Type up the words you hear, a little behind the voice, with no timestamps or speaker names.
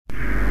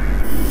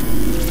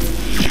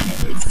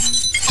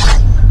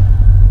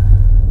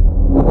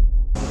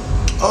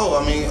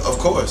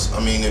course. I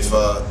mean, if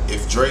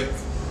Drake,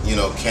 you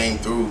know, came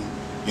through,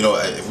 you know,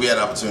 if we had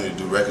the opportunity to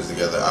do records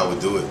together, I would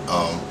do it.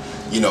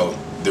 You know,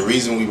 the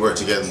reason we worked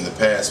together in the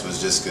past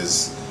was just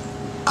because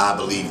I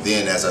believed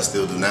then, as I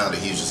still do now, that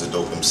he was just a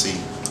dope MC.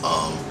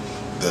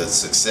 The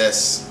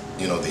success,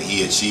 you know, that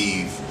he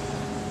achieved,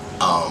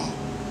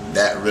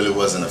 that really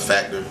wasn't a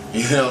factor.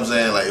 You know what I'm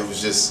saying? Like, it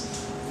was just,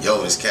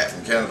 yo, this cat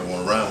from Canada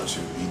want to rhyme with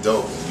you. He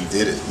dope. And we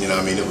did it. You know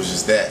what I mean? It was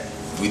just that.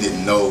 We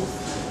didn't know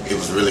it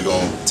was really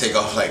going to take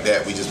off like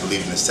that. We just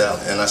believed in his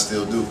talent, and I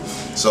still do.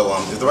 So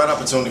if the right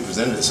opportunity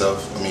presented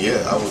itself, I mean,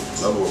 yeah, I would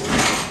love to work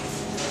with him.